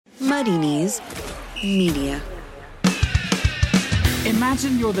Muddy Knees Media.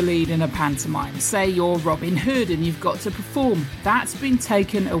 Imagine you're the lead in a pantomime. Say you're Robin Hood and you've got to perform. That's been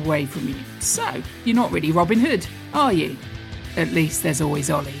taken away from you. So, you're not really Robin Hood, are you? At least there's always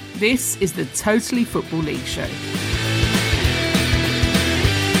Ollie. This is the Totally Football League show.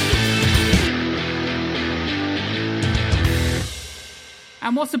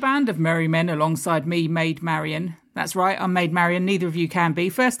 And what's a band of merry men alongside me, Maid Marian? That's right, I'm Maid Marian, neither of you can be.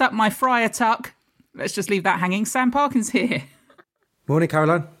 First up, my Friar Tuck. Let's just leave that hanging. Sam Parkin's here. Morning,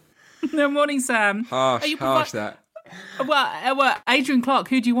 Caroline. No, morning, Sam. Harsh that. Well, Adrian Clark,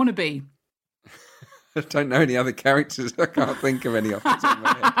 who do you want to be? I don't know any other characters. I can't think of any off the top of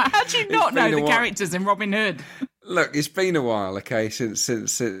my head. How do you not know the characters in Robin Hood? Look, it's been a while, okay,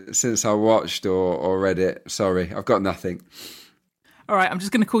 since I watched or read it. Sorry, I've got nothing. All right, I'm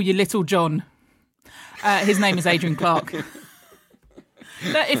just going to call you Little John. His name is Adrian Clark.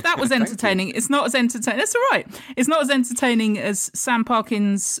 If that was entertaining, it's not as entertaining. That's all right. It's not as entertaining as Sam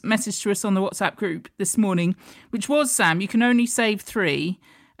Parkin's message to us on the WhatsApp group this morning, which was, Sam, you can only save 3,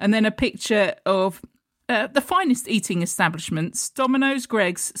 and then a picture of the finest eating establishments: Domino's,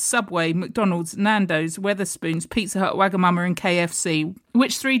 Greggs, Subway, McDonald's, Nando's, Wetherspoons, Pizza Hut, Wagamama and KFC.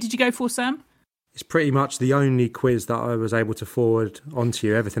 Which 3 did you go for, Sam? It's pretty much the only quiz that I was able to forward onto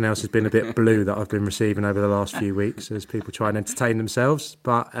you. Everything else has been a bit blue that I've been receiving over the last few weeks as people try and entertain themselves.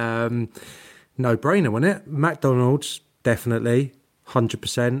 But no-brainer, wasn't it? McDonald's, definitely,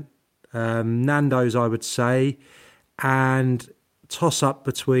 100%. Nando's, I would say. And toss-up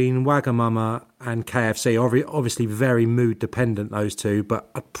between Wagamama and KFC. Obviously very mood-dependent, those two. But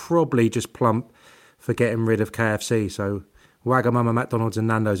I'd probably just plump for getting rid of KFC, so Wagamama, McDonald's and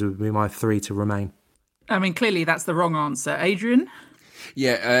Nando's would be my 3 to remain. I mean, clearly that's the wrong answer. Adrian?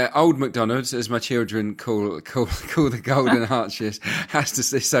 Yeah, Old McDonald's, as my children call the Golden Arches, has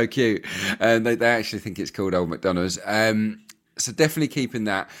to. It's so cute. They actually think it's called Old McDonald's. So definitely keeping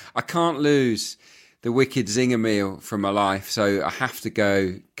that. I can't lose the wicked zinger meal from my life, so I have to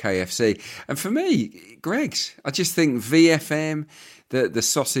go KFC. And for me, Greggs. I just think VFM, the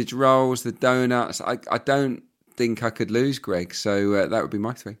sausage rolls, the donuts. I don't think I could lose Greggs, so that would be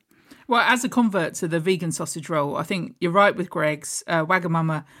my 3. Well, as a convert to the vegan sausage roll, I think you're right with Greggs,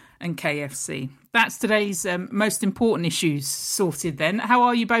 Wagamama and KFC. That's today's most important issues sorted then. How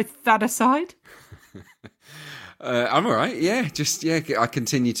are you both that aside? I'm all right, yeah. I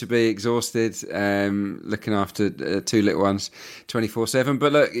continue to be exhausted, looking after 2 little ones 24/7.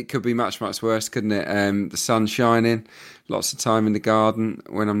 But look, it could be much, much worse, couldn't it? The sun's shining, lots of time in the garden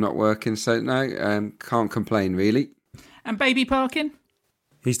when I'm not working. So no, can't complain really. And baby Parkin?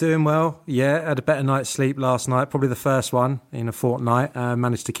 He's doing well, yeah. Had a better night's sleep last night, probably the first one in a fortnight.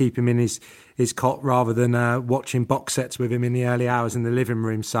 Managed to keep him in his cot rather than watching box sets with him in the early hours in the living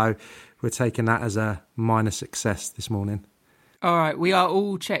room. So we're taking that as a minor success this morning. All right, we are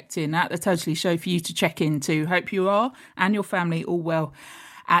all checked in at the Totally Show for you to check in too. Hope you are and your family all well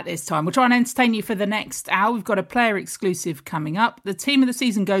at this time. We'll try and entertain you for the next hour. We've got a player exclusive coming up. The team of the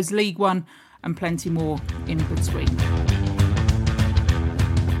season goes League One and plenty more in between.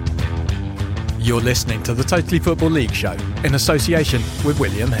 You're listening to the Totally Football League show in association with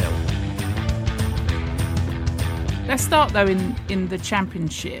William Hill. Let's start though in the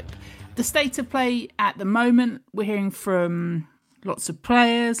Championship. The state of play at the moment, we're hearing from lots of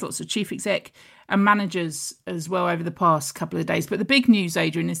players, lots of chief exec and managers as well over the past couple of days. But the big news,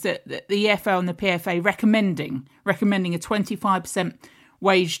 Adrian, is that the EFL and the PFA recommending a 25%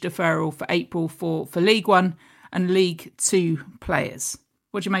 wage deferral for April for League One and League Two players.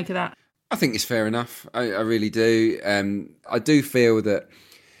 What do you make of that? I think it's fair enough. I really do. I do feel that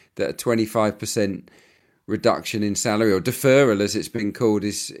a 25% reduction in salary, or deferral as it's been called,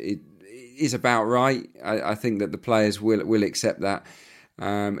 is about right. I think that the players will accept that,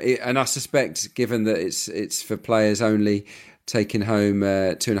 and I suspect, given that it's for players only taking home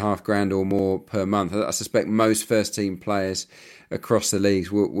 $2,500 or more per month, I suspect most first team players across the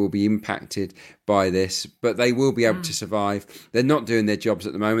leagues will be impacted by this, but they will be able to survive. They're not doing their jobs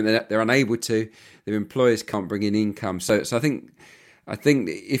at the moment. They're unable to. Their employers can't bring in income. So I think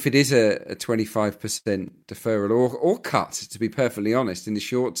if it is a 25% deferral or cut, to be perfectly honest, in the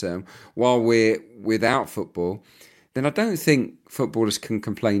short term, while we're without football, then I don't think footballers can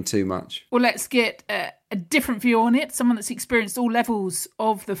complain too much. Well, let's get a different view on it. Someone that's experienced all levels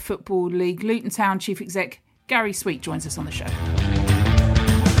of the Football League. Luton Town Chief Exec Gary Sweet joins us on the show.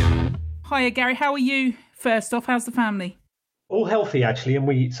 Hiya, Gary. How are you? First off, how's the family? All healthy, actually, and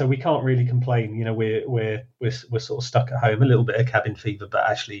we can't really complain. You know, we're sort of stuck at home, a little bit of cabin fever, but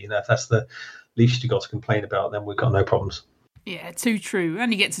actually, you know, if that's the least you got to complain about, then we've got no problems. Yeah, too true.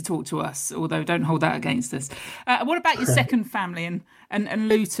 And you get to talk to us, although don't hold that against us. What about your second family and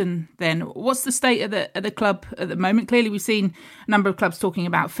Luton then? What's the state of the club at the moment? Clearly, we've seen a number of clubs talking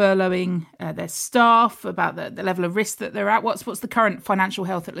about furloughing their staff, about the level of risk that they're at. What's the current financial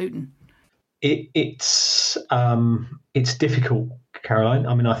health at Luton? It's difficult, Caroline.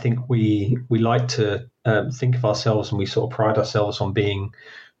 I mean, I think we like to think of ourselves, and we sort of pride ourselves on being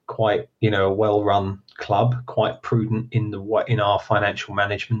quite, a well-run club, quite prudent in our financial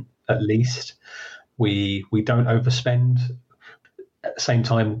management. At least we don't overspend. At the same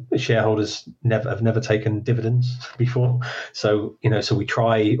time, shareholders have never taken dividends before, so we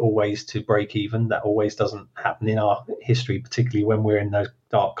try always to break even. That always doesn't happen in our history, particularly when we're in those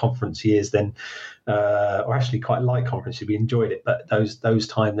dark conference years. Then, or actually quite light conference, we enjoyed it, but those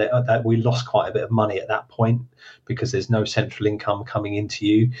times that we lost quite a bit of money at that point because there's no central income coming into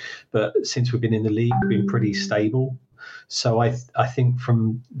you. But since we've been in the league, we've been pretty stable. So I think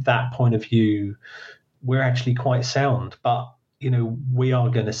from that point of view, we're actually quite sound, but we are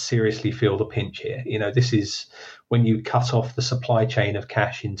going to seriously feel the pinch here. This is when you cut off the supply chain of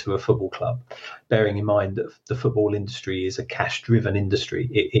cash into a football club, bearing in mind that the football industry is a cash-driven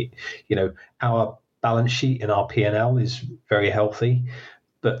industry. Our balance sheet and our P&L is very healthy,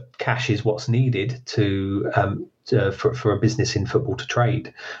 but cash is what's needed for a business in football to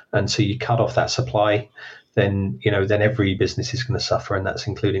trade. And so you cut off that supply, then every business is going to suffer, and that's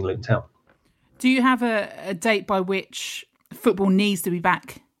including Luton Town. Do you have a date by which football needs to be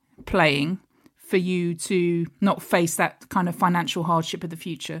back playing for you to not face that kind of financial hardship of the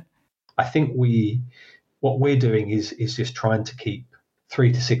future? I think what we're doing is just trying to keep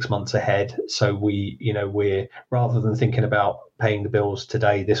 3 to 6 months ahead. So we're rather than thinking about paying the bills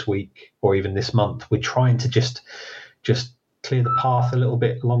today, this week, or even this month, we're trying to just clear the path a little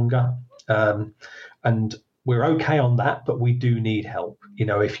bit longer. And we're okay on that, but we do need help.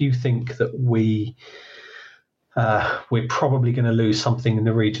 If you think that we're probably going to lose something in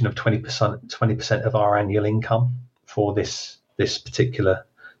the region of 20% of our annual income for this particular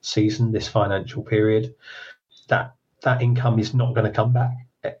season, this financial period. That income is not going to come back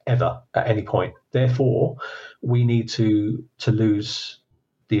ever at any point. Therefore, we need to lose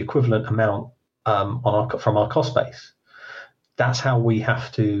the equivalent amount from our cost base. That's how we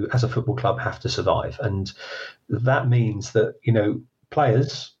have to, as a football club, have to survive, and that means that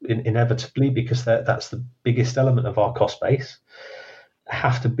players inevitably, because that's the biggest element of our cost base,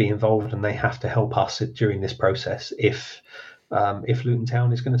 have to be involved, and they have to help us during this process if Luton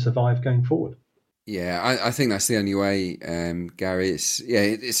Town is going to survive going forward. Yeah, I think that's the only way, Gary.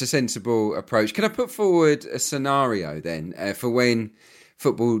 It's a sensible approach. Can I put forward a scenario then for when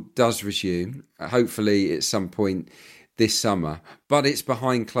football does resume, hopefully at some point this summer, but it's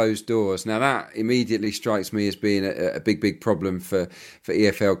behind closed doors? Now that immediately strikes me as being a big problem for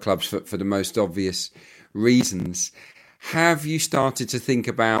EFL clubs for the most obvious reasons. Have you started to think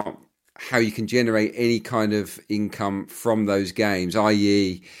about how you can generate any kind of income from those games,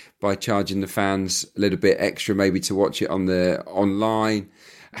 i.e. by charging the fans a little bit extra maybe to watch it online?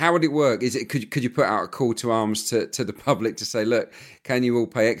 How would it work? Could you put out a call to arms to the public to say, look, can you all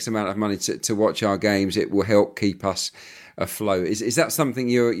pay X amount of money to watch our games? It will help keep us afloat. Is that something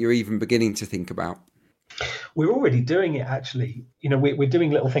you're even beginning to think about? We're already doing it, actually. We're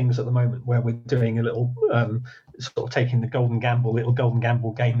doing little things at the moment where we're doing a little sort of taking the little golden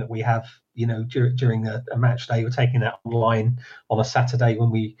gamble game that we have, during a match day. We're taking that online on a Saturday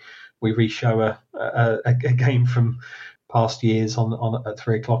when we re-show a game from past years on at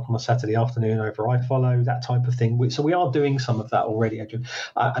 3:00 on a Saturday afternoon over iFollow, that type of thing. So we are doing some of that already, Adrian.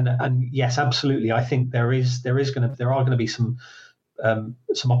 And yes, absolutely. I think there are going to be some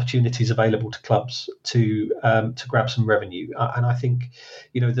opportunities available to clubs to grab some revenue. And I think,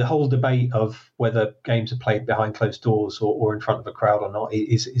 the whole debate of whether games are played behind closed doors or in front of a crowd or not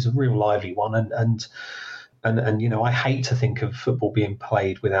is a real lively one. And I hate to think of football being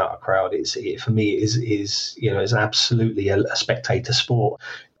played without a crowd. For me is absolutely a spectator sport.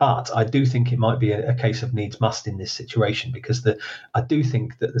 But I do think it might be a case of needs must in this situation, because I do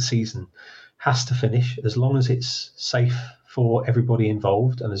think that the season has to finish as long as it's safe for everybody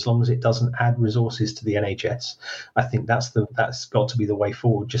involved, and as long as it doesn't add resources to the NHS. I think that's got to be the way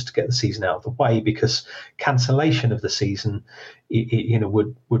forward, just to get the season out of the way, because cancellation of the season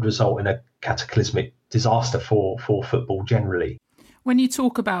would result in a cataclysmic disaster for football generally. When you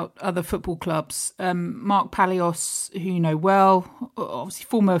talk about other football clubs, Mark Palios, who you know well, obviously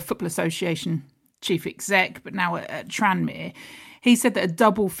former Football Association chief exec, but now at Tranmere, he said that a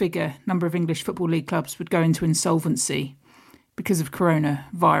double-figure number of English Football League clubs would go into insolvency because of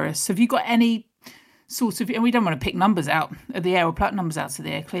coronavirus. Have you got any sort of, and we don't want to pick numbers out of the air or pluck numbers out of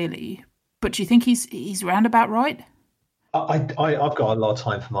the air, clearly, but do you think he's round about right? I've got a lot of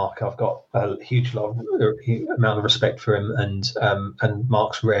time for Mark. I've got a huge amount of respect for him, and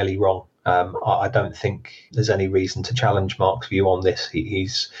Mark's rarely wrong. I don't think there's any reason to challenge Mark's view on this.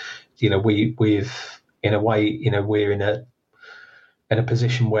 He's, we've in a way, we're in a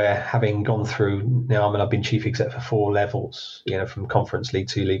position where, having gone through now, I mean, I've been chief exec for 4 levels, from Conference League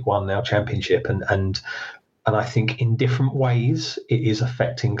 2, League 1, now Championship, and I think in different ways it is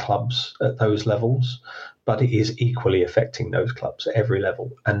affecting clubs at those levels, but it is equally affecting those clubs at every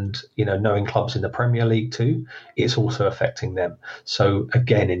level. And, knowing clubs in the Premier League too, it's also affecting them. So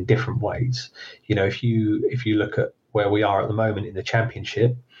again, in different ways, if you look at where we are at the moment in the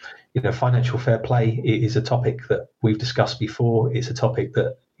Championship, financial fair play is a topic that we've discussed before. It's a topic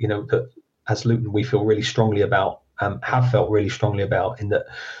that, that as Luton, we feel really strongly about, have felt really strongly about, in that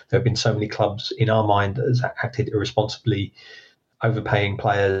there have been so many clubs in our mind that has acted irresponsibly, overpaying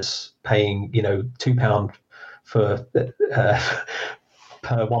players, paying, £2 for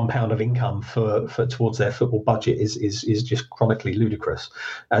per £1 of income for towards their football budget is just chronically ludicrous.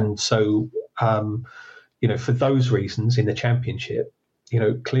 And so, for those reasons, in the Championship,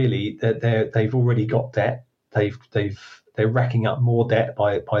 clearly they've already got debt. They're racking up more debt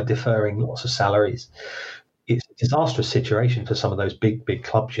by deferring lots of salaries. It's a disastrous situation for some of those big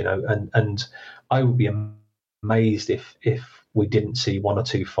clubs, and I would be amazed if we didn't see 1 or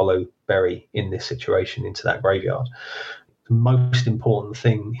 2 follow Bury in this situation into that graveyard. The most important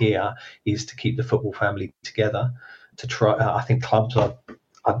thing here is to keep the football family together. To try, I think I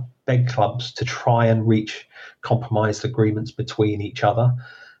beg clubs to try and reach compromised agreements between each other.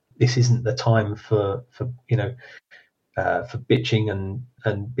 This isn't the time for bitching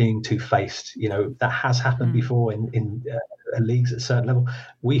and being two-faced. That has happened before in leagues at a certain level.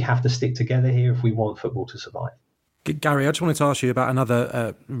 We have to stick together here if we want football to survive. Gary, I just wanted to ask you about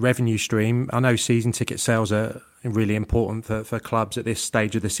another revenue stream. I know season ticket sales are really important for clubs at this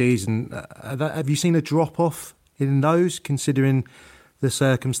stage of the season. Have you seen a drop-off in those, considering the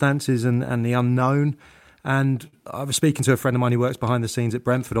circumstances and the unknown? And I was speaking to a friend of mine who works behind the scenes at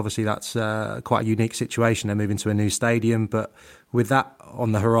Brentford. Obviously, that's quite a unique situation. They're moving to a new stadium. But with that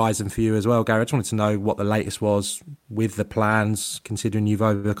on the horizon for you as well, Gary, I just wanted to know what the latest was with the plans, considering you've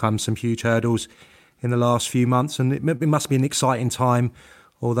overcome some huge hurdles in the last few months. And it must be an exciting time,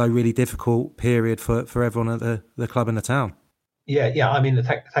 although really difficult period for everyone at the club and the town. Yeah. I mean,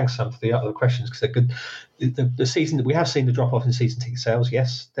 thanks, Sam, for the other questions, because they're good. The season that we have seen the drop off in season ticket sales,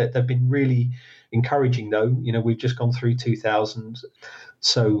 yes, they've been really encouraging, though. We've just gone through 2,000.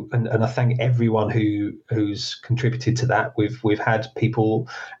 So, and I thank everyone who's contributed to that. We've had people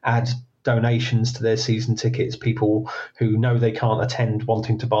add donations to their season tickets, people who know they can't attend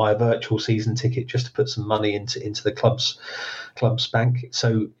wanting to buy a virtual season ticket just to put some money into the club's bank.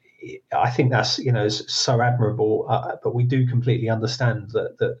 So I think that's is so admirable, but we do completely understand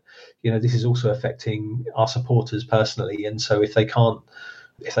that this is also affecting our supporters personally, and so if they can't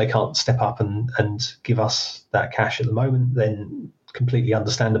step up and give us that cash at the moment, then completely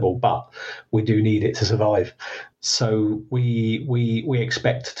understandable, but we do need it to survive. So we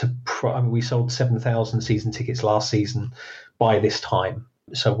expect to. We sold 7,000 season tickets last season by this time,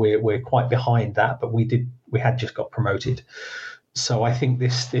 so we're quite behind that. But we had just got promoted, so I think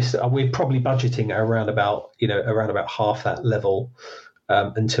this we're probably budgeting around about half that level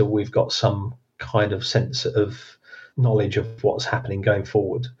until we've got some kind of sense of knowledge of what's happening going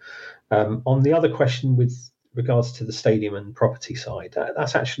forward. On the other question with regards to the stadium and property side,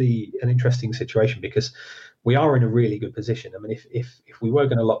 that's actually an interesting situation, because we are in a really good position. I mean, if we were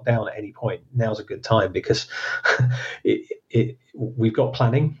going to lock down at any point, now's a good time, because we've got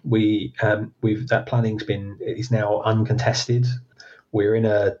planning. That planning's is now uncontested. We're in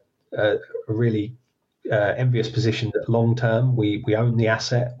a really envious position that long term we own the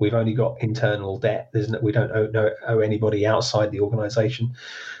asset. We've only got internal debt. We don't owe anybody outside the organisation.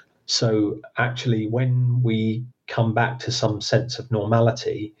 So actually, when we come back to some sense of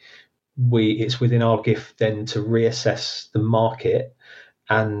normality, it's within our gift then to reassess the market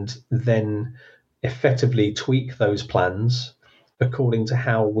and then effectively tweak those plans according to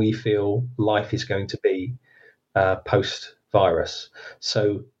how we feel life is going to be post-virus.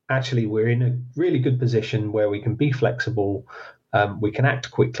 So actually, we're in a really good position where we can be flexible, we can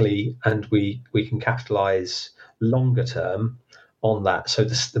act quickly, and we can capitalise longer term on that. So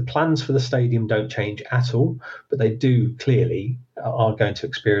the plans for the stadium don't change at all, but they do clearly are going to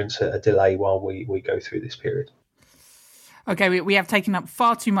experience a delay while we go through this period. Okay, we have taken up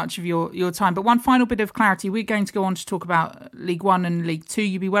far too much of your time, but one final bit of clarity. We're going to go on to talk about League One and League Two.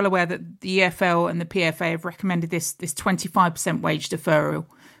 You'll be well aware that the EFL and the PFA have recommended this 25% wage deferral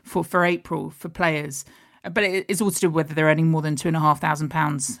for April for players. But it's all to do with whether they're earning more than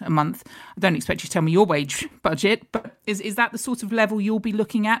 £2,500 a month. I don't expect you to tell me your wage budget, but is that the sort of level you'll be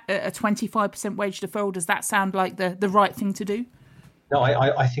looking at, a 25% wage deferral? Does that sound like the right thing to do? No,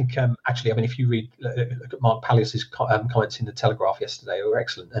 I think actually, I mean, if you look at Mark Pallias's comments in the Telegraph yesterday, they were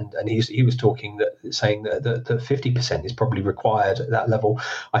excellent, and he was saying that 50% is probably required at that level.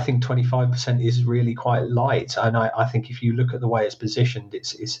 I think 25% is really quite light, and I think if you look at the way it's positioned,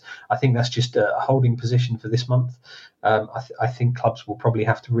 I think that's just a holding position for this month. I think clubs will probably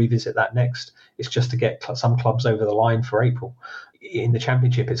have to revisit that next. It's just to get some clubs over the line for April. In the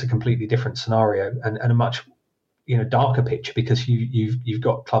Championship, it's a completely different scenario and a much darker picture, because you've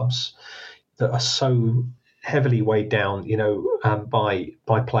got clubs that are so heavily weighed down,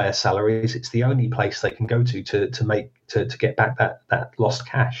 by player salaries. It's the only place they can go to get back that lost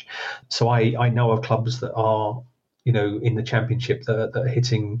cash. So I know of clubs that are, in the Championship that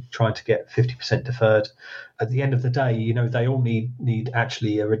are trying to get 50% deferred. At the end of the day, they all need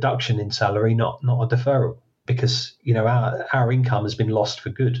actually a reduction in salary, not a deferral, because our income has been lost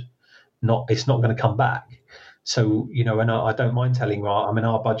for good. It's not going to come back. So, and I don't mind telling you,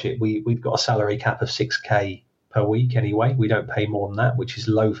 our budget, we've got a salary cap of 6k per week anyway. We don't pay more than that, which is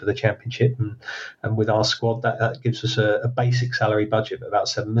low for the Championship. And with our squad, that gives us a basic salary budget of about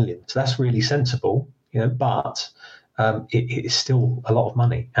 7 million. So that's really sensible, but it is still a lot of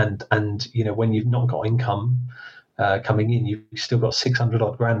money. And when you've not got income coming in, you've still got 600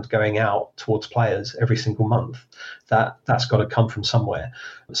 odd grand going out towards players every single month. That's got to come from somewhere.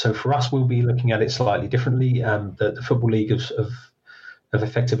 So for us, we'll be looking at it slightly differently. The Football League have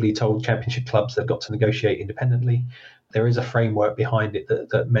effectively told Championship clubs they've got to negotiate independently. There is a framework behind it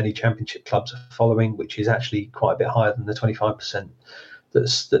that many Championship clubs are following, which is actually quite a bit higher than the 25%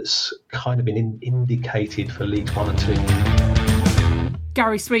 that's kind of been indicated for Leagues 1 and 2.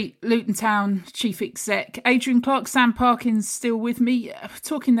 Gary Sweet, Luton Town Chief Exec. Adrian Clark, Sam Parkins still with me.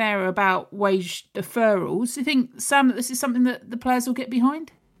 Talking there about wage deferrals. Do you think, Sam, that this is something that the players will get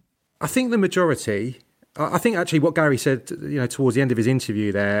behind? I think the majority. I think actually what Gary said, towards the end of his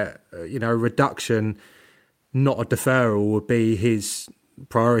interview there, a reduction, not a deferral, would be his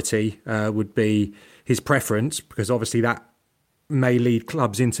priority, would be his preference, because obviously that may lead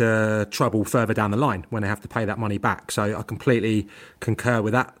clubs into trouble further down the line when they have to pay that money back. So I completely concur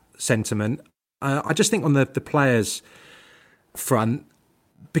with that sentiment. I just think on the players' front,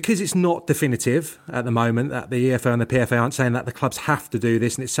 because it's not definitive at the moment, that the EFL and the PFA aren't saying that the clubs have to do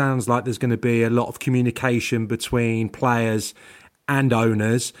this, and it sounds like there's going to be a lot of communication between players and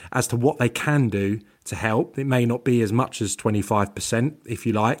owners as to what they can do to help. It may not be as much as 25%, if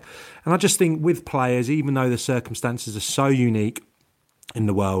you like. And I just think with players, even though the circumstances are so unique in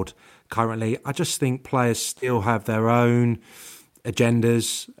the world currently, I just think players still have their own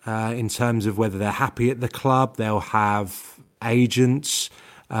agendas in terms of whether they're happy at the club. They'll have agents,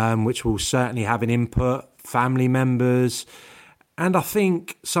 which will certainly have an input, family members. And I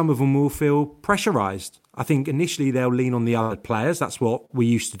think some of them will feel pressurised. I think initially they'll lean on the other players. That's what we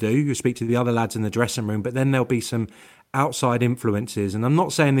used to do. You speak to the other lads in the dressing room, but then there'll be some outside influences. And I'm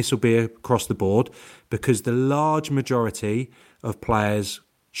not saying this will be across the board, because the large majority of players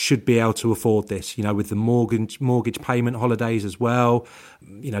should be able to afford this, with the mortgage payment holidays as well,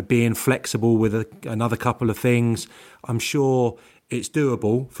 being flexible with another couple of things. I'm sure it's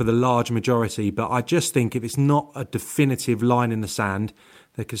doable for the large majority, but I just think if it's not a definitive line in the sand,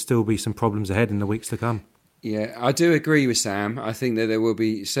 there could still be some problems ahead in the weeks to come. Yeah, I do agree with Sam. I think that there will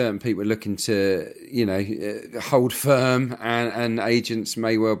be certain people looking to, hold firm, and agents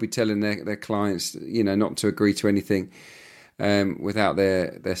may well be telling their clients, not to agree to anything without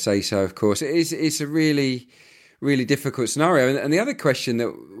their say-so, of course. It's a really, really difficult scenario. And the other question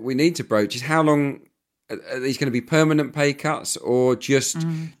that we need to broach is how long are these going to be permanent pay cuts, or just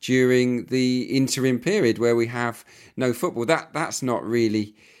during the interim period where we have no football? That's not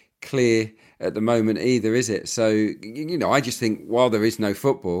really clear at the moment either, is it? So, I just think while there is no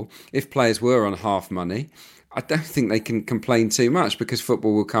football, if players were on half money, I don't think they can complain too much, because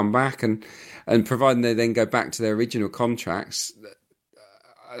football will come back, and providing they then go back to their original contracts,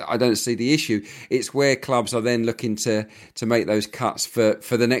 I don't see the issue. It's where clubs are then looking to make those cuts for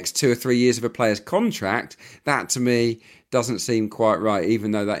the next 2 or 3 years of a player's contract. That to me doesn't seem quite right,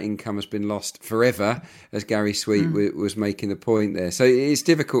 even though that income has been lost forever, as Gary Sweet was making the point there. So it's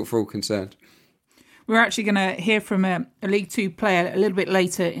difficult for all concerned. We're actually going to hear from a League Two player a little bit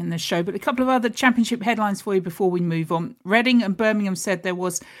later in the show, but a couple of other Championship headlines for you before we move on. Reading and Birmingham said there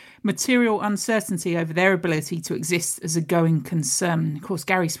was material uncertainty over their ability to exist as a going concern. Of course,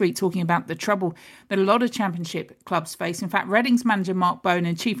 Gary Sweet talking about the trouble that a lot of Championship clubs face. In fact, Reading's manager Mark Bone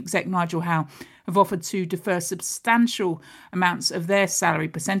and Chief Exec Nigel Howe have offered to defer substantial amounts of their salary,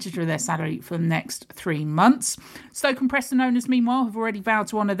 percentage of their salary, for the next 3 months. Stoke and Preston owners, meanwhile, have already vowed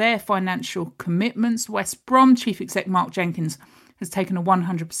to honour their financial commitments. West Brom Chief Exec Mark Jenkins has taken a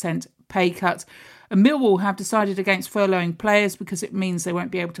 100% pay cut. And Millwall have decided against furloughing players because it means they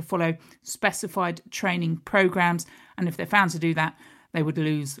won't be able to follow specified training programmes. And if they're found to do that, they would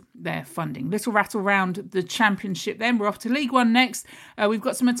lose their funding. Little rattle round the Championship then. We're off to League One next. We've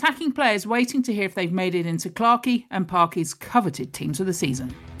got some attacking players waiting to hear if they've made it into Clarkey and Parky's coveted teams of the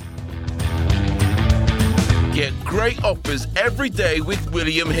season. Get great offers every day with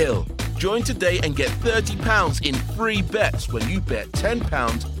William Hill. Join today and get £30 in free bets when you bet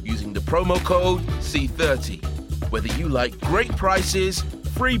 £10 using the promo code C30. Whether you like great prices,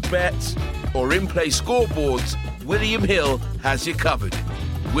 free bets, or in-play scoreboards, William Hill has you covered.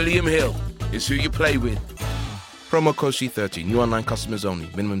 William Hill is who you play with. Promo code C30. New online customers only.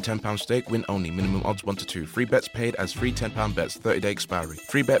 Minimum £10 stake. Win only. Minimum odds 1 to 2. Free bets paid as free £10 bets. 30-day expiry.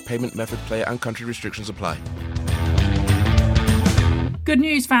 Free bet payment method, player and country restrictions apply. Good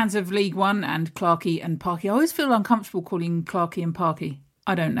news, fans of League One and Clarkey and Parky. I always feel uncomfortable calling Clarkey and Parky.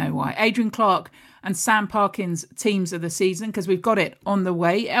 I don't know why. Adrian Clarke and Sam Parkin's teams of the season, because we've got it on the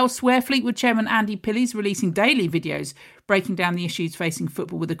way. Elsewhere, Fleetwood chairman Andy Pilley's releasing daily videos breaking down the issues facing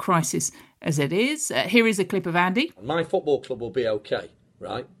football with a crisis as it is. Here is a clip of Andy. My football club will be okay,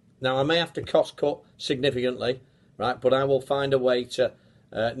 right? Now, I may have to cost cut significantly, right? But I will find a way to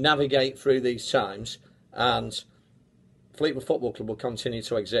navigate through these times, and Fleetwood Football Club will continue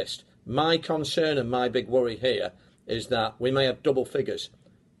to exist. My concern and my big worry here is that we may have double figures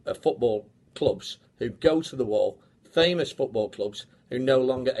of football clubs who go to the wall, famous football clubs who no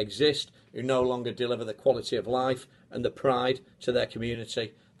longer exist, who no longer deliver the quality of life and the pride to their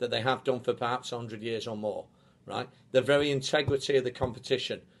community that they have done for perhaps 100 years or more, right? The very integrity of the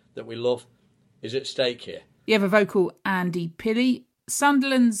competition that we love is at stake here. You have a vocal Andy Pilley.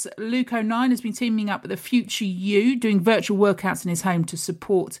 Sunderland's Luke O'Nien has been teaming up with the Future You, doing virtual workouts in his home to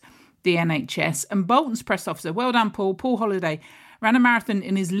support the NHS. And Bolton's press officer, well done Paul Holliday, ran a marathon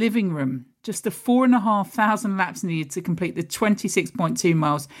in his living room. Just the 4,500 laps needed to complete the 26.2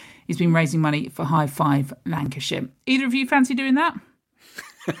 miles. He's been raising money for High Five Lancashire. Either of you fancy doing that?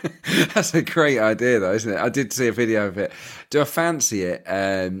 That's a great idea, though, isn't it? I did see a video of it. Do I fancy it?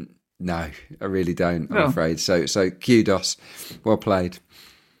 No, I really don't, I'm afraid. So kudos. Well played.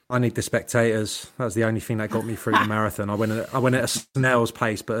 I need the spectators. That was the only thing that got me through the marathon. I went at a snail's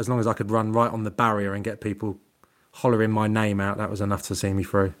pace, but as long as I could run right on the barrier and get people hollering my name out, that was enough to see me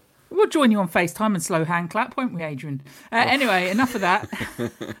through. We'll join you on FaceTime and slow hand clap, won't we, Adrian? Anyway, enough of that.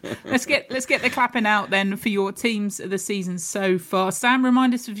 Let's get the clapping out then for your teams of the season so far. Sam,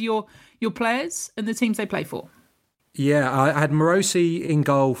 remind us of your players and the teams they play for. Yeah, I had Morosi in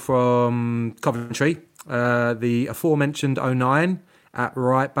goal from Coventry, the aforementioned O'Nien at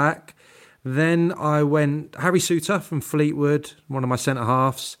right back. Then I went Harry Suter from Fleetwood, one of my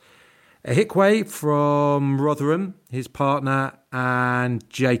centre-halves. Hickway from Rotherham, his partner, and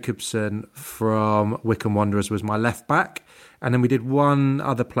Jacobson from Wycombe Wanderers was my left back. And then we did one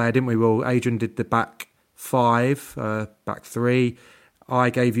other player, didn't we? Well, Adrian did the back five, back three. I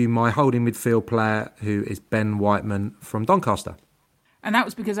gave you my holding midfield player, who is Ben Whiteman from Doncaster. And that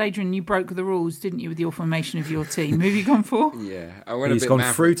was because, Adrian, you broke the rules, didn't you, with your formation of your team? Who have you gone for? Yeah, I went He's a bit gone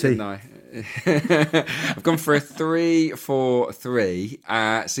maverick, fruity. didn't I? I've gone for a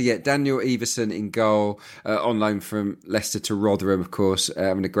 3-4-3. So yeah, Daniel Everson in goal, on loan from Leicester to Rotherham, of course,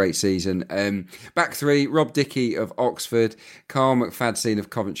 having a great season. Back three, Rob Dickey of Oxford, Carl McFadzean of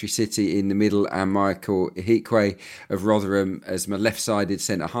Coventry City in the middle, and Michael Hickway of Rotherham as my left-sided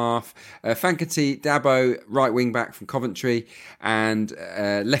centre-half. Fankety Dabo, right wing-back from Coventry, and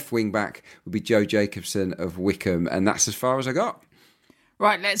left wing-back would be Joe Jacobson of Wycombe, and that's as far as I got.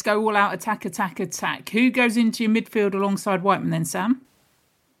 Right, let's go all out attack. Who goes into your midfield alongside Whiteman then, Sam?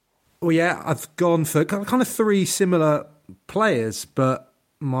 Well, yeah, I've gone for kind of three similar players, but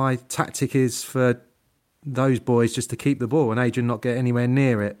my tactic is for those boys just to keep the ball and Adrian not get anywhere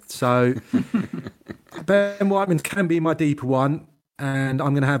near it. So Ben Whiteman can be my deeper one, and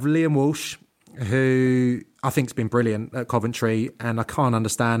I'm going to have Liam Walsh, who I think's been brilliant at Coventry, and I can't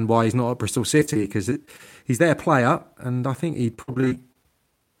understand why he's not at Bristol City, because he's their player, and I think he'd probably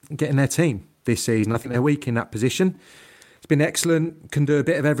get in their team this season. I think they're weak in that position. been excellent, can do a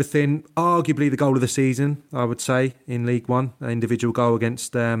bit of everything. Arguably the goal of the season, I would say, in League One, an individual goal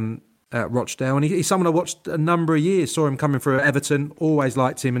against Rochdale. And he's someone I watched a number of years, saw him coming through at Everton, always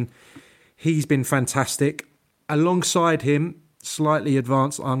liked him, and he's been fantastic. Alongside him, slightly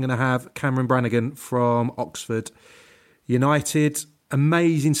advanced, I'm going to have Cameron Brannigan from Oxford United.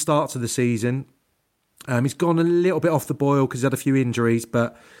 Amazing start to the season. He's gone a little bit off the boil because he's had a few injuries,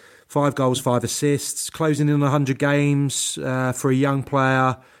 but 5 goals, 5 assists, closing in on 100 games for a young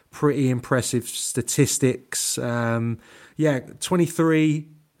player. Pretty impressive statistics. 23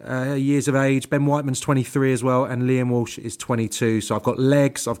 years of age. Ben Whiteman's 23 as well, and Liam Walsh is 22. So I've got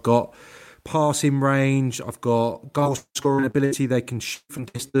legs, I've got passing range, I've got goal scoring ability. They can shoot from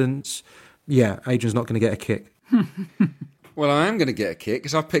distance. Yeah, Adrian's not going to get a kick. Well, I am going to get a kick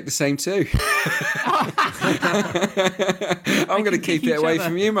because I've picked the same two. I'm going to keep it away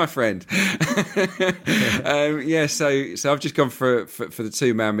from you, my friend. So I've just gone for the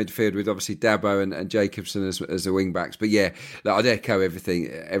 2-man midfield with obviously Dabo and Jacobson as the wing backs. But yeah, I'd echo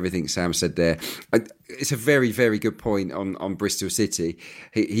everything Sam said there. It's a very, very good point on Bristol City.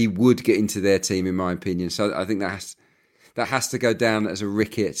 He would get into their team, in my opinion. So I think that has to go down as a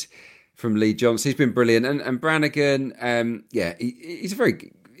ricket from Lee Johnson. He's been brilliant. And Brannigan, he's a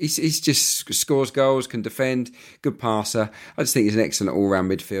very... He's just scores goals, can defend, good passer. I just think he's an excellent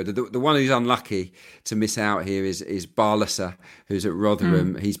all-round midfielder. The one who's unlucky to miss out here is Barlaser, who's at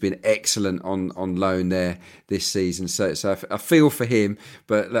Rotherham. He's been excellent on loan there this season. So I feel for him,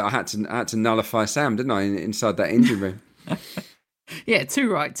 but look, I had to nullify Sam, didn't I, inside that engine room? Yeah,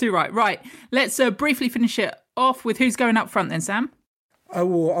 too right. Right, let's briefly finish it off with who's going up front then, Sam.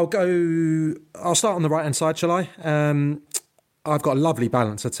 I'll start on the right-hand side, shall I? I've got a lovely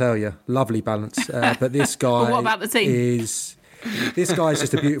balance, I tell you. Lovely balance. But this guy well, what about the team? This guy's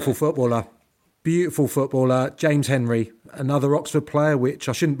just a beautiful footballer. Beautiful footballer. James Henry, another Oxford player, which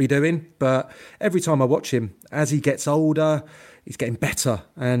I shouldn't be doing. But every time I watch him, as he gets older, he's getting better.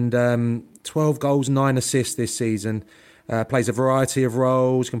 And 12 goals, 9 assists this season. Plays a variety of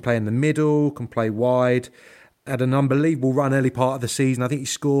roles, can play in the middle, can play wide. Had an unbelievable run early part of the season. I think he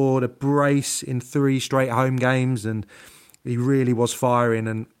scored a brace in 3 straight home games, and he really was firing,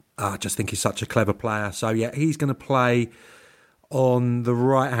 and I just think he's such a clever player. So, yeah, he's going to play on the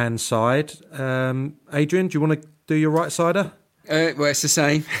right-hand side. Adrian, do you want to do your right-sider? Well, it's the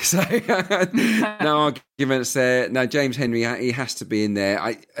same. So, no arguments there. No, James Henry, he has to be in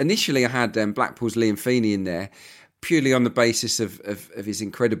there. Initially, I had Blackpool's Liam Feeney in there, purely on the basis of his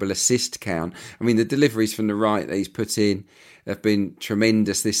incredible assist count. I mean, the deliveries from the right that he's put in have been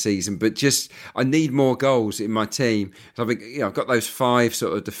tremendous this season, but just I need more goals in my team. So I've got those 5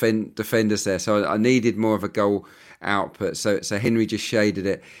 sort of defenders there, so I needed more of a goal output. So Henry just shaded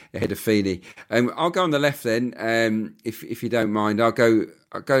it ahead of Feeney. I'll go on the left then, if you don't mind. I'll go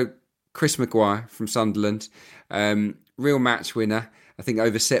Chris Maguire from Sunderland, real match winner. I think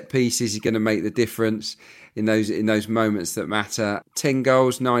over set pieces, he's going to make the difference in those moments that matter. 10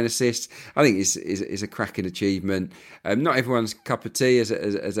 goals, 9 assists. I think is a cracking achievement. Not everyone's cup of tea as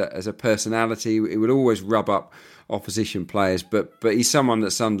a personality. It would always rub up opposition players, but he's someone that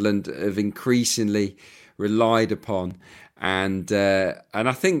Sunderland have increasingly relied upon. And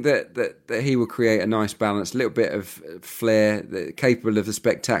I think that he will create a nice balance, a little bit of flair, capable of the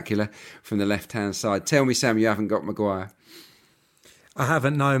spectacular from the left-hand side. Tell me, Sam, you haven't got Maguire. I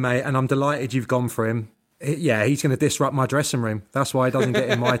haven't, no, mate, and I'm delighted you've gone for him. Yeah, he's going to disrupt my dressing room. That's why he doesn't get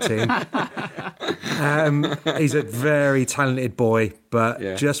in my team. He's a very talented boy,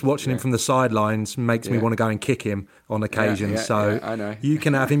 but just watching him from the sidelines makes me want to go and kick him on occasion. I know. You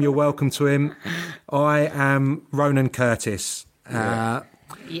can have him. You're welcome to him. I am Ronan Curtis.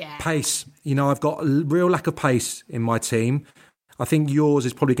 Pace. I've got a real lack of pace in my team. I think yours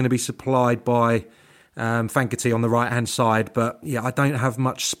is probably going to be supplied by Fankerty on the right-hand side, but I don't have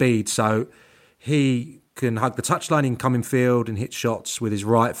much speed, so he can hug the touchline, he can come in field and hit shots with his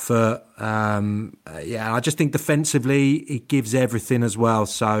right foot. I just think defensively he gives everything as well,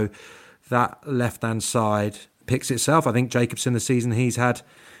 so that left-hand side picks itself. I think Jacobson, the season he's had,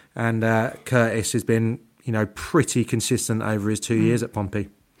 and Curtis has been pretty consistent over his 2 years at Pompey.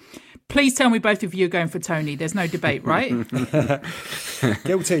 Please tell me both of you are going for Tony. There's no debate, right?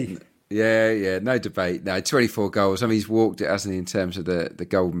 Guilty. Yeah, no debate. No, 24 goals. I mean, he's walked it, hasn't he, in terms of the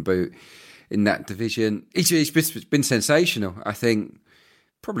Golden Boot in that division. He's been sensational. I think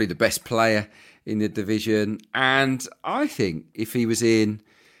probably the best player in the division. And I think if he was in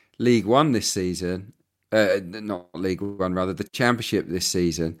League One this season, not League One, rather, the Championship this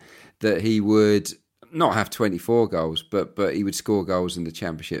season, that he would not have 24 goals, but he would score goals in the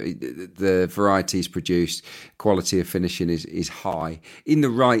Championship. The variety he's produced, quality of finishing is high. In the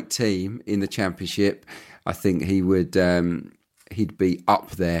right team in the Championship, I think he would he'd be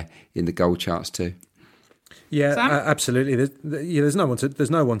up there in the goal charts too. Yeah, absolutely. There's no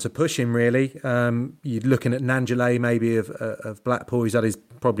one to push him really. You're looking at Nangelay maybe of Blackpool. He's had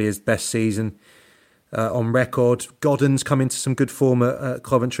probably his best season on record. Godden's come into some good form at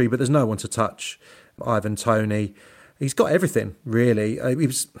Coventry, but there's no one to touch Ivan Toney. He's got everything really. He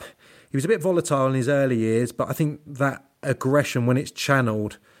was a bit volatile in his early years, but I think that aggression, when it's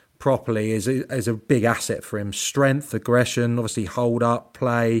channeled properly, is a big asset for him. Strength, aggression, obviously hold up,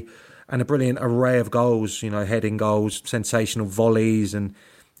 play, and a brilliant array of goals, heading goals, sensational volleys, and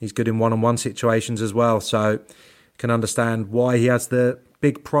he's good in one-on-one situations as well. So can understand why he has the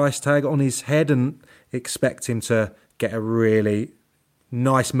big price tag on his head and expect him to get a really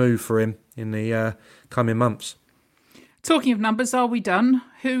nice move for him in the coming months. Talking of numbers, are we done?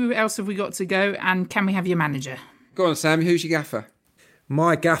 Who else have we got to go? And can we have your manager? Go on, Sam. Who's your gaffer?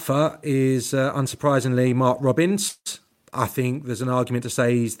 My gaffer is, unsurprisingly, Mark Robins. I think there's an argument to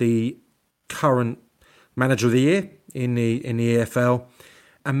say he's the current manager of the year in the EFL,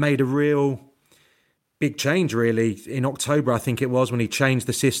 and made a real big change really in October, I think it was, when he changed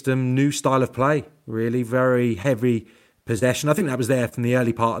the system, new style of play, really very heavy possession. I think that was there from the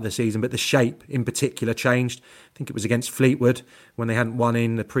early part of the season, but the shape in particular changed. I think it was against Fleetwood when they hadn't won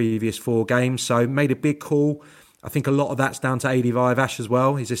in the previous 4 games, so made a big call. I think a lot of that's down to Adi Vivash as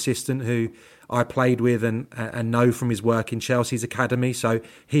well, his assistant, who I played with and know from his work in Chelsea's academy. So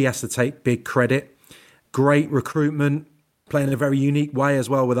he has to take big credit. Great recruitment, playing in a very unique way as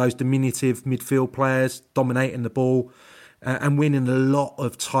well with those diminutive midfield players, dominating the ball and winning a lot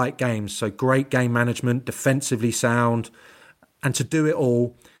of tight games. So great game management, defensively sound, and to do it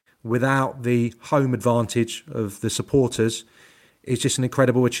all without the home advantage of the supporters is just an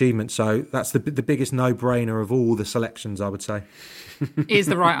incredible achievement. So that's the biggest no-brainer of all the selections, I would say. Is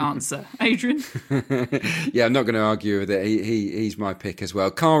the right answer. Adrian? Yeah, I'm not going to argue with it. He's my pick as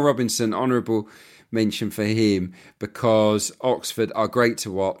well. Carl Robinson, honourable mention for him, because Oxford are great to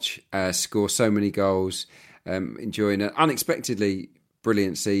watch, score so many goals, enjoying an unexpectedly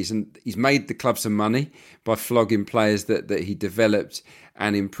brilliant season. He's made the club some money by flogging players that he developed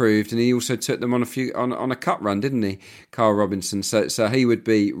and improved, and he also took them on a cup run, didn't he, Carl Robinson? So he would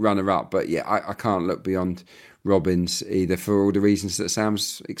be runner-up, but yeah, I can't look beyond Robbins either for all the reasons that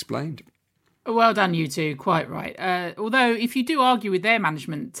Sam's explained. Well done, you two. Quite right. Although, if you do argue with their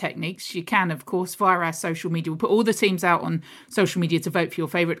management techniques, you can, of course, via our social media. We'll put all the teams out on social media to vote for your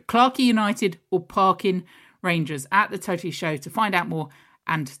favourite Clarkie United or Parkin Rangers at the Totally Show to find out more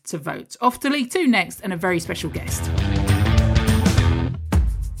and to vote. Off to League 2 next, and a very special guest.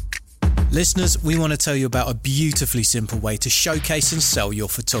 Listeners, we want to tell you about a beautifully simple way to showcase and sell your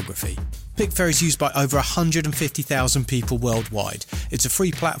photography. Pickfair is used by over 150,000 people worldwide. It's a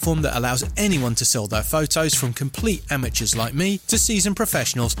free platform that allows anyone to sell their photos, from complete amateurs like me to seasoned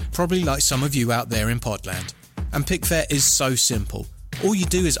professionals, probably like some of you out there in Podland. And Pickfair is so simple. All you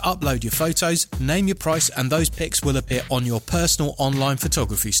do is upload your photos, name your price, and those pics will appear on your personal online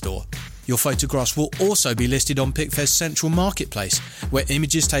photography store. Your photographs will also be listed on Pickfair's central marketplace, where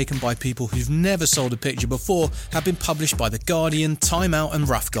images taken by people who've never sold a picture before have been published by The Guardian, Time Out and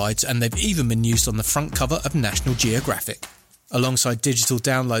Rough Guides, and they've even been used on the front cover of National Geographic. Alongside digital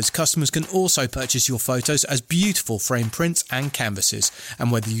downloads, customers can also purchase your photos as beautiful frame prints and canvases,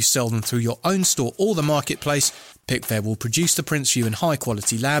 and whether you sell them through your own store or the marketplace, Pickfair will produce the prints for you in high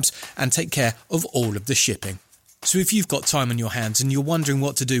quality labs and take care of all of the shipping. So if you've got time on your hands and you're wondering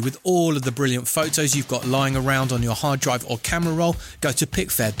what to do with all of the brilliant photos you've got lying around on your hard drive or camera roll, go to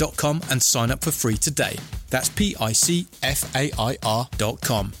pickfair.com and sign up for free today. That's pickfair.com.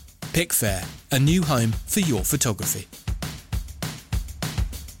 Pickfair, a new home for your photography.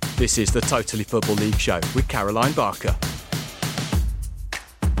 This is the Totally Football League Show with Caroline Barker.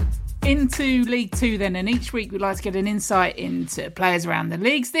 Into League 2 then, and each week we'd like to get an insight into players around the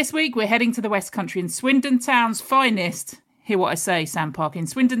leagues. This week we're heading to the West Country, and Swindon Town's finest, hear what I say, Sam Parkin,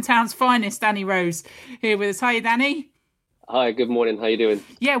 Swindon Town's finest, Danny Rose, here with us. Hi, Danny. Hi, good morning. How you doing?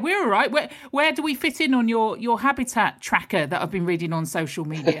 Yeah, we're all right. Where do we fit in on your habitat tracker that I've been reading on social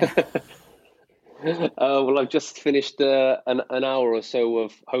media? Well, I've just finished an hour or so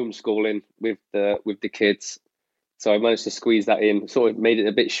of homeschooling with the kids. So I managed to squeeze that in, sort of made it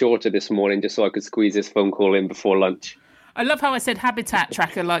a bit shorter this morning just so I could squeeze this phone call in before lunch. I love how I said habitat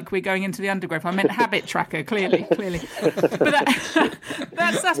tracker like we're going into the undergrowth. I meant habit tracker, clearly. But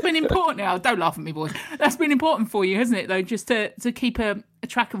that's been important. Now, don't laugh at me, boys. That's been important for you, hasn't it, though, just to keep a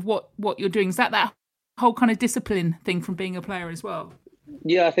track of what you're doing. Is that whole kind of discipline thing from being a player as well?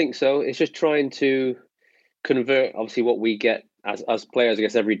 Yeah, I think so. It's just trying to convert, obviously, what we get as players. I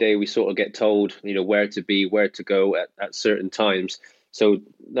guess every day we sort of get told, where to be, where to go at certain times. So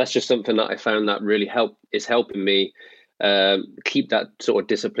that's just something that I found that really is helping me keep that sort of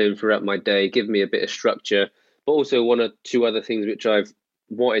discipline throughout my day, give me a bit of structure, but also one or two other things which I've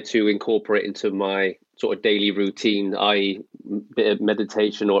wanted to incorporate into my sort of daily routine, i.e. bit of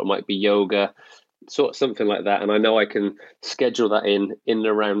meditation, or it might be yoga, sort of something like that. And I know I can schedule that in and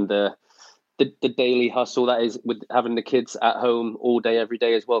around the daily hustle that is with having the kids at home all day, every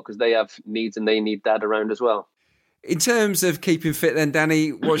day as well, because they have needs and they need dad around as well. In terms of keeping fit then, Danny,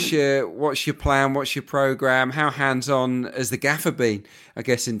 what's your plan? What's your programme? How hands-on has the gaffer been, I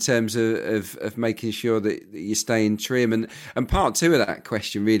guess, in terms of making sure that you're staying trim? And part two of that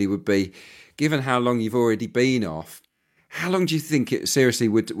question really would be, given how long you've already been off, how long do you think it seriously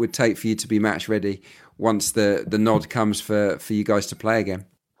would take for you to be match ready once the nod comes for you guys to play again?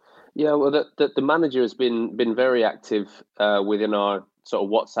 Yeah, well, the manager has been very active within our sort of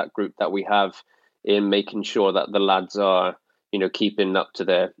WhatsApp group that we have, in making sure that the lads are, keeping up to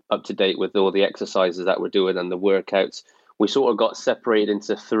date with all the exercises that we're doing and the workouts. We sort of got separated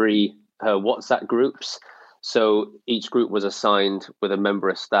into 3 WhatsApp groups. So each group was assigned with a member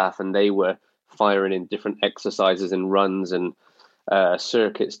of staff, and they were firing in different exercises and runs and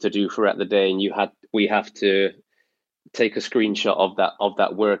circuits to do throughout the day. And we have to take a screenshot of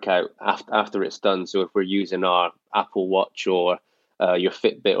that workout after it's done. So if we're using our Apple Watch or your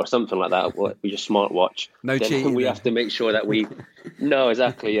Fitbit or something like that, or your smartwatch, no cheating. We have to make sure that we no,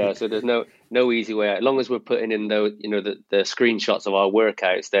 exactly, yeah. So there's no easy way out. As long as we're putting in the screenshots of our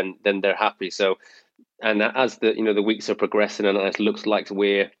workouts, then they're happy. So, and as the weeks are progressing, and it looks like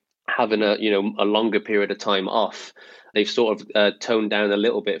we're having a longer period of time off, they've sort of toned down a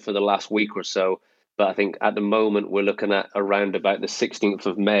little bit for the last week or so. But I think at the moment we're looking at around about the 16th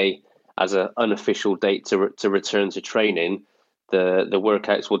of May as an unofficial date to return to training. The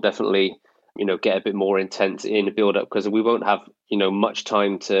workouts will definitely, get a bit more intense in the build up, because we won't have, much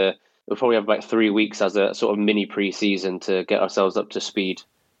time we'll probably have about 3 weeks as a sort of mini pre-season to get ourselves up to speed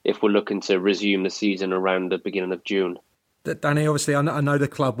if we're looking to resume the season around the beginning of June. Danny, obviously I know the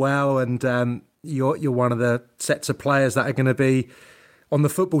club well, and you're one of the sets of players that are going to be on the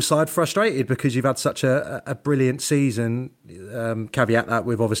football side frustrated because you've had such a brilliant season. Caveat that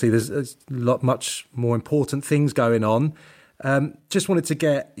with obviously there's much more important things going on. Just wanted to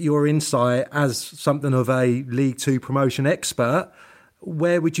get your insight as something of a League Two promotion expert.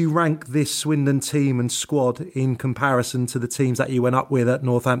 Where would you rank this Swindon team and squad in comparison to the teams that you went up with at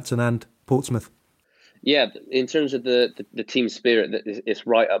Northampton and Portsmouth? Yeah, in terms of the team spirit, it's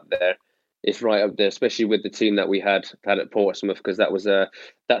right up there. It's right up there, especially with the team that we had at Portsmouth, because that was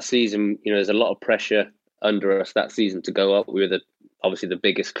that season. There's a lot of pressure under us that season to go up. We were obviously the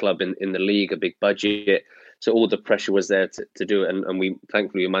biggest club in the league, a big budget. So all the pressure was there to do it, and we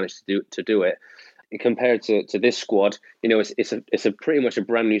thankfully managed to do it. And compared to this squad, it's a pretty much a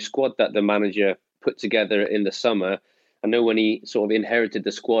brand new squad that the manager put together in the summer. I know when he sort of inherited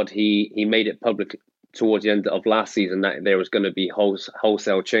the squad, he made it public towards the end of last season that there was going to be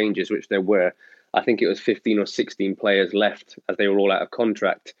wholesale changes, which there were. I think it was 15 or 16 players left as they were all out of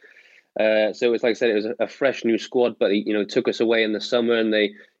contract. So it's like I said, it was a fresh new squad, but he took us away in the summer, and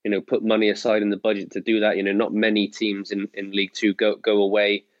they put money aside in the budget to do that. Not many teams in League Two go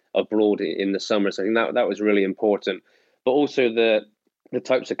away abroad in the summer, so I think that was really important. But also the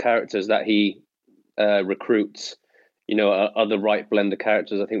types of characters that he recruits, are the right blend of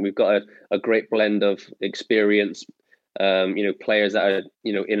characters. I think we've got a great blend of experience, players that are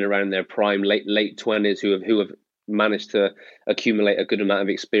in and around their prime, late 20s who have managed to accumulate a good amount of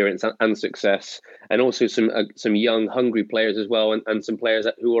experience and success, and also some young, hungry players as well, and some players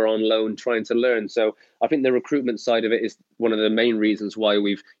who are on loan trying to learn. So I think the recruitment side of it is one of the main reasons why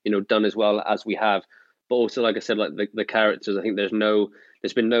we've done as well as we have. But also, like I said, like the characters, I think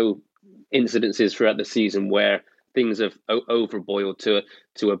there's been no incidences throughout the season where things have overboiled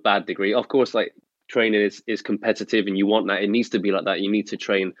to a bad degree. Of course, like training is competitive, and you want that. It needs to be like that. You need to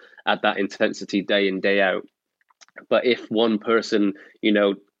train at that intensity day in, day out. But if one person,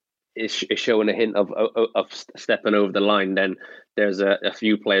 is showing a hint of stepping over the line, then there's a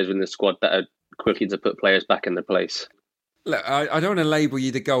few players in the squad that are quickly to put players back in their place. Look, I don't want to label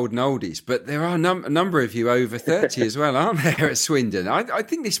you the golden oldies, but there are a number of you over 30 as well, aren't there, at Swindon? I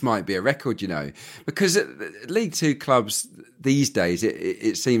think this might be a record, because League Two clubs these days,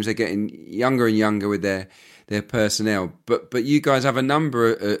 it seems they're getting younger and younger with their personnel. But you guys have a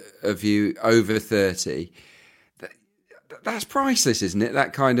number of you over 30. that's priceless, isn't it?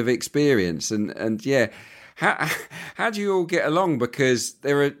 That kind of experience, and yeah, how do you all get along? Because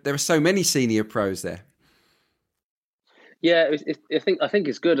there are so many senior pros there. Yeah, I think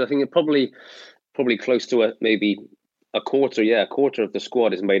it's good. I think it probably close to maybe a quarter. Yeah, a quarter of the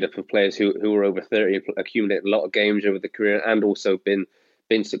squad is made up of players who are over 30, accumulate a lot of games over the career, and also been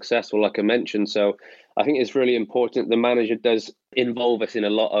successful, like I mentioned. So I think it's really important. The manager does involve us in a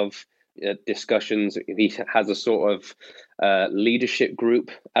lot of discussions. He has a sort of leadership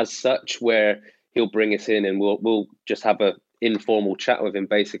group as such, where he'll bring us in and we'll just have a informal chat with him,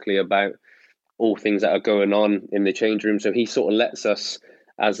 basically about all things that are going on in the change room. So he sort of lets us,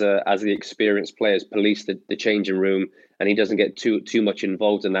 as the experienced players, police the changing room, and he doesn't get too much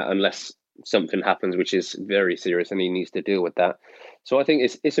involved in that unless something happens which is very serious and he needs to deal with that. So I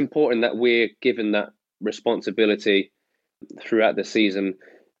think it's important that we're given that responsibility throughout the season,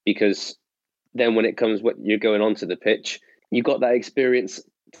 because then when it comes what you're going onto the pitch, you've got that experience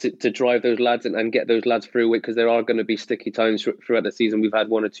to drive those lads and get those lads through it, because there are going to be sticky times throughout the season. We've had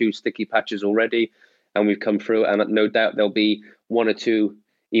 1 or 2 sticky patches already, and we've come through, and no doubt there'll be 1 or 2,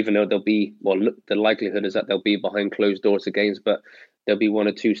 even though there'll be, the likelihood is that they'll be behind closed doors of games, but there'll be 1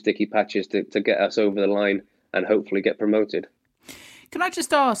 or 2 sticky patches to get us over the line and hopefully get promoted. Can I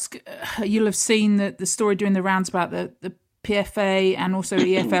just ask, you'll have seen the story doing the rounds about the PFA and also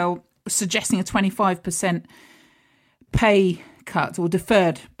EFL suggesting a 25% pay cut or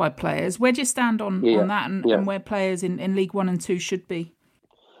deferred by players. Where do you stand on that and where players in League 1 and 2 should be?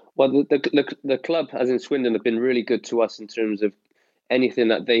 Well, the club, as in Swindon, have been really good to us in terms of anything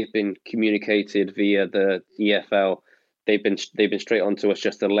that they've been communicated via the EFL. They've been straight on to us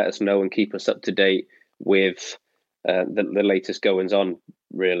just to let us know and keep us up to date with the latest goings on.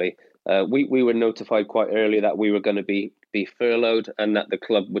 Really, we were notified quite early that we were going to be furloughed and that the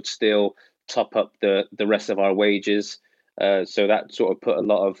club would still top up the rest of our wages. So that sort of put a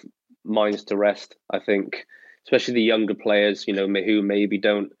lot of minds to rest, I think, especially the younger players, who maybe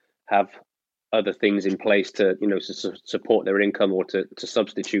don't have other things in place to support their income or to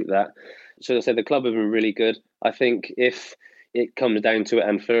substitute that. So as I said, the club have been really good. I think if it comes down to it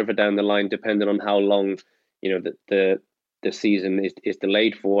and further down the line, depending on how long the season is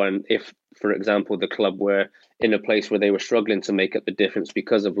delayed for, and if, for example, the club were in a place where they were struggling to make up the difference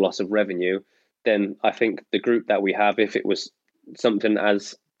because of loss of revenue, then I think the group that we have, if it was something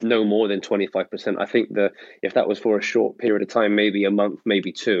as no more than 25%, I think if that was for a short period of time, maybe a month,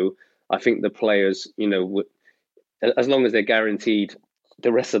 maybe 2, I think the players, would, as long as they're guaranteed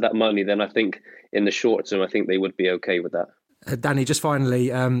the rest of that money, then I think in the short term, I think they would be okay with that. Danny, just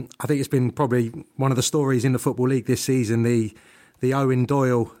finally, I think it's been probably one of the stories in the Football League this season, the Owen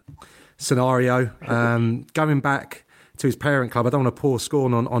Doyle scenario, going back to his parent club. I don't want to pour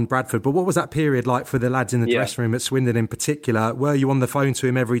scorn on Bradford, but what was that period like for the lads in the dressing room at Swindon in particular? Were you on the phone to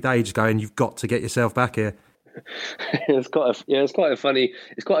him every day just going, you've got to get yourself back here? It's quite a funny,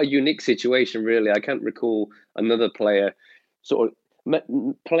 it's quite a unique situation, really. I can't recall another player.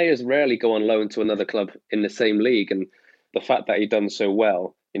 Players rarely go on loan to another club in the same league, and the fact that he'd done so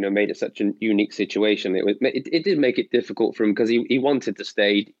well, made it such a unique situation. It did make it difficult for him because he wanted to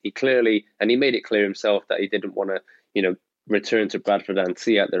stay. He made it clear himself that he didn't want to, return to Bradford and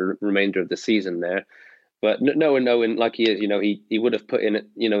see out the remainder of the season there. But knowing like he is, he would have put in,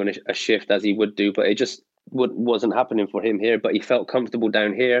 a shift as he would do, but it just wasn't happening for him here. But he felt comfortable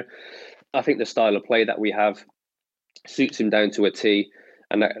down here. I think the style of play that we have suits him down to a T,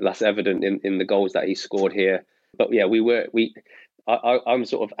 and that's evident in the goals that he scored here. But yeah, I'm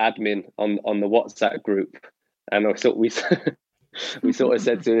sort of admin on the WhatsApp group, and we sort of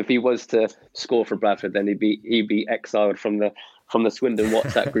said to him, if he was to score for Bradford, then he'd be exiled from the Swindon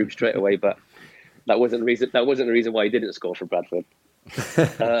WhatsApp group straight away. But that wasn't the reason why he didn't score for Bradford.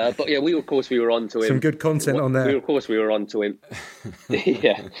 But yeah, we were on to him. Some good content on there. We were on to him.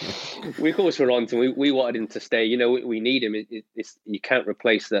 Yeah, we were on to him. We wanted him to stay. We need him. You can't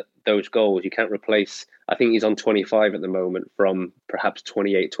replace those goals. You can't replace. I think he's on 25 at the moment from perhaps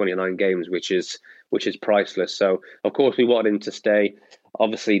 28, 29 games, which is priceless. So of course we wanted him to stay.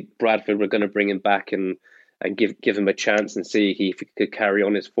 Obviously Bradford were going to bring him back and give him a chance and see if he could carry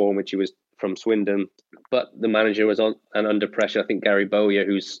on his form, which he was from Swindon. But the manager was on and under pressure. I think Gary Bowyer,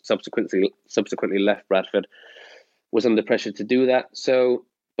 who's subsequently left Bradford, was under pressure to do that. So,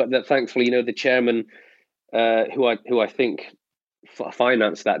 but thankfully, the chairman, who I think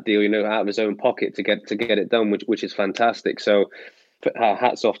financed that deal, out of his own pocket to get it done, which is fantastic. So,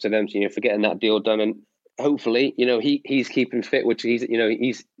 hats off to them, for getting that deal done. And hopefully, he's keeping fit, which he's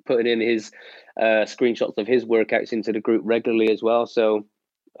putting in his screenshots of his workouts into the group regularly as well. So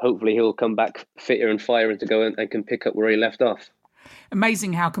hopefully he'll come back fitter and firing to go and can pick up where he left off.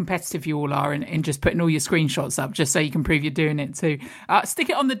 Amazing how competitive you all are in just putting all your screenshots up just so you can prove you're doing it too. Stick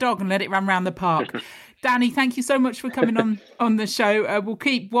it on the dog and let it run around the park. Danny, thank you so much for coming on the show. We'll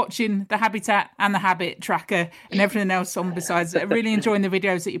keep watching the Habitat and the Habit Tracker and everything else on besides. Really enjoying the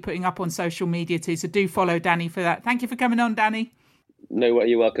videos that you're putting up on social media too. So do follow Danny for that. Thank you for coming on, Danny. No,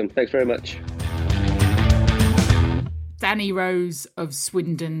 you're welcome. Thanks very much. Danny Rose of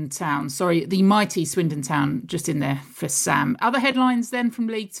Swindon Town. Sorry, the mighty Swindon Town, just in there for Sam. Other headlines then from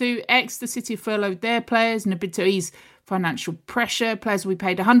League Two. Exeter City furloughed their players in a bid to ease financial pressure. Players will be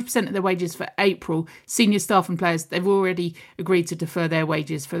paid 100% of their wages for April. Senior staff and players, they've already agreed to defer their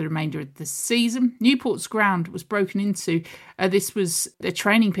wages for the remainder of the season. Newport's ground was broken into. This was their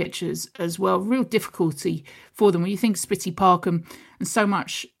training pitches as well. Real difficulty for them when you think Spitty Parkham and so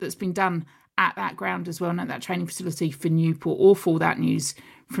much that's been done at that ground as well, and at that training facility for Newport. Awful, that news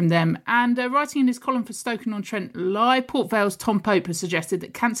from them. And writing in his column for Stoke-on-Trent Live, Port Vale's Tom Pope has suggested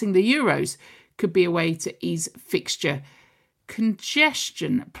that cancelling the Euros could be a way to ease fixture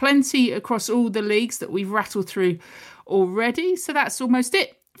congestion. Plenty across all the leagues that we've rattled through already. So that's almost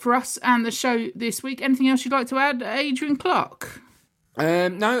it for us and the show this week. Anything else you'd like to add, Adrian Clark?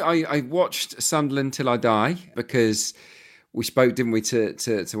 No, I watched Sunderland Till I Die because we spoke, didn't we, to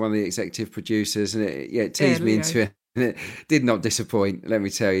one of the executive producers, and it teased me into it. And it did not disappoint, let me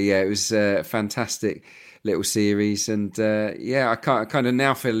tell you. Yeah, it was a fantastic little series, and I kind of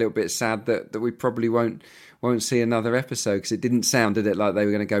now feel a little bit sad that we probably won't see another episode, because it didn't sound, did it, like they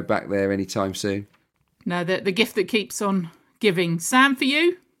were going to go back there anytime soon. No, the gift that keeps on giving. Sam, for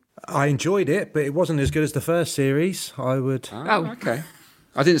you? I enjoyed it, but it wasn't as good as the first series. I would. Oh, okay.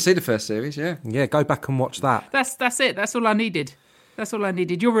 I didn't see the first series. Yeah, go back and watch that. That's it. That's all I needed.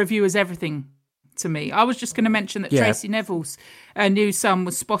 Your review is everything to me. I was just going to mention that Tracy Neville's new son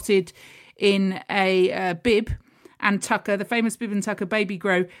was spotted in a bib and tucker, the famous bib and tucker baby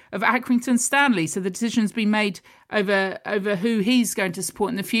grow of Accrington Stanley. So the decision's been made over who he's going to support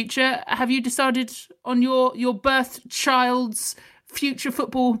in the future. Have you decided on your birth child's future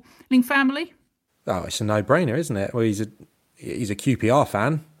footballing family? Oh, it's a no-brainer, isn't it? Well, he's a QPR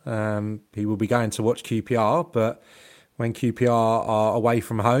fan. He will be going to watch QPR, but when QPR are away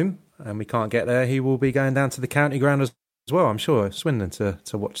from home and we can't get there, he will be going down to the county ground as well, I'm sure, Swindon,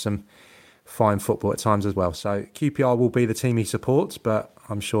 to watch some fine football at times as well. So QPR will be the team he supports, but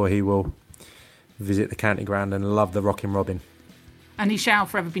I'm sure he will visit the county ground and love the Rockin' Robin. And he shall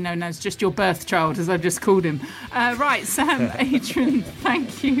forever be known as just your birth child, as I've just called him. Right, Sam, Adrian,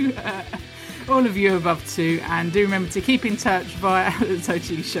 thank you. All of you above two, and do remember to keep in touch via the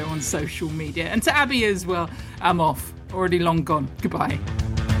Totally Show on social media. And to Abby as well, I'm off. Already long gone. Goodbye.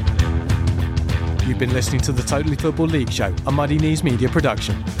 You've been listening to the Totally Football League Show, a Muddy Knees Media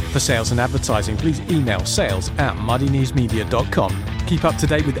production. For sales and advertising, please email sales@muddykneesmedia.com. Keep up to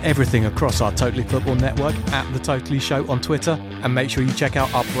date with everything across our Totally Football network at The Totally Show on Twitter, and make sure you check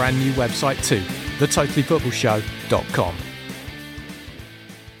out our brand new website too, thetotallyfootballshow.com.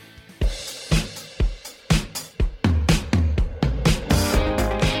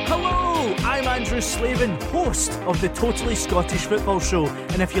 Slavin, host of the Totally Scottish Football Show,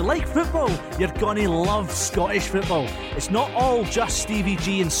 and if you like football, you're gonna love Scottish football. It's not all just Stevie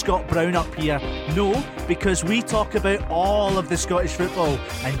G and Scott Brown up here, no, because we talk about all of the Scottish football,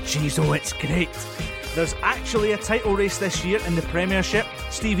 and geez, oh, it's great. There's actually a title race this year in the Premiership.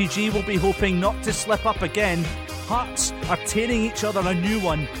 Stevie G will be hoping not to slip up again. Hearts are tearing each other a new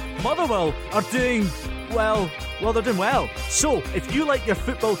one. Motherwell are doing well, they're doing well. So, if you like your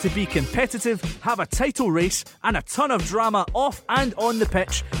football to be competitive, have a title race, and a ton of drama off and on the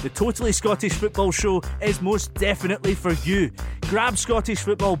pitch, the Totally Scottish Football Show is most definitely for you. Grab Scottish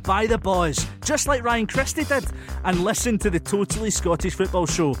football by the boys, just like Ryan Christie did, and listen to the Totally Scottish Football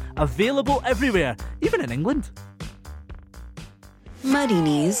Show, available everywhere, even in England. Muddy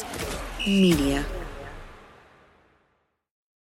Knees Media.